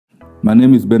My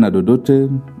name is Bernard Odote.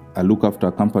 I look after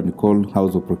a company called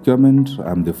House of Procurement.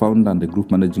 I'm the founder and the group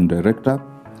managing director.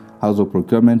 House of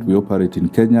Procurement, we operate in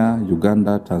Kenya,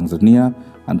 Uganda, Tanzania,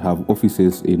 and have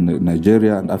offices in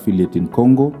Nigeria and affiliate in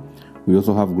Congo. We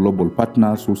also have global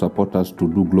partners who support us to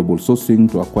do global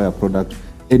sourcing to acquire products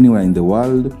anywhere in the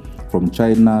world, from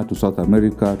China to South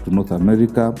America to North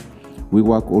America. We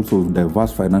work also with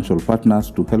diverse financial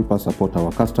partners to help us support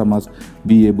our customers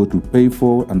be able to pay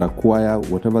for and acquire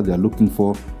whatever they are looking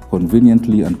for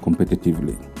conveniently and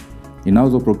competitively. In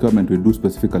House of Procurement, we do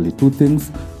specifically two things,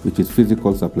 which is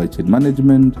physical supply chain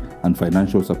management and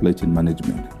financial supply chain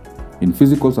management. In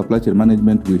physical supply chain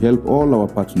management, we help all our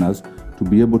partners to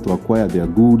be able to acquire their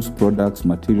goods, products,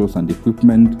 materials, and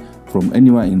equipment from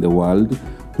anywhere in the world,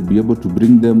 to be able to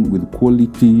bring them with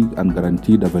quality and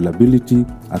guaranteed availability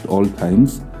at all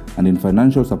times. And in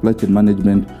financial supply chain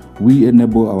management, we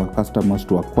enable our customers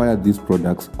to acquire these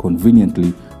products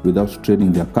conveniently without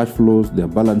straining their cash flows, their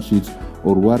balance sheets,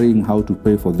 or worrying how to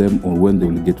pay for them or when they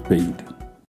will get paid.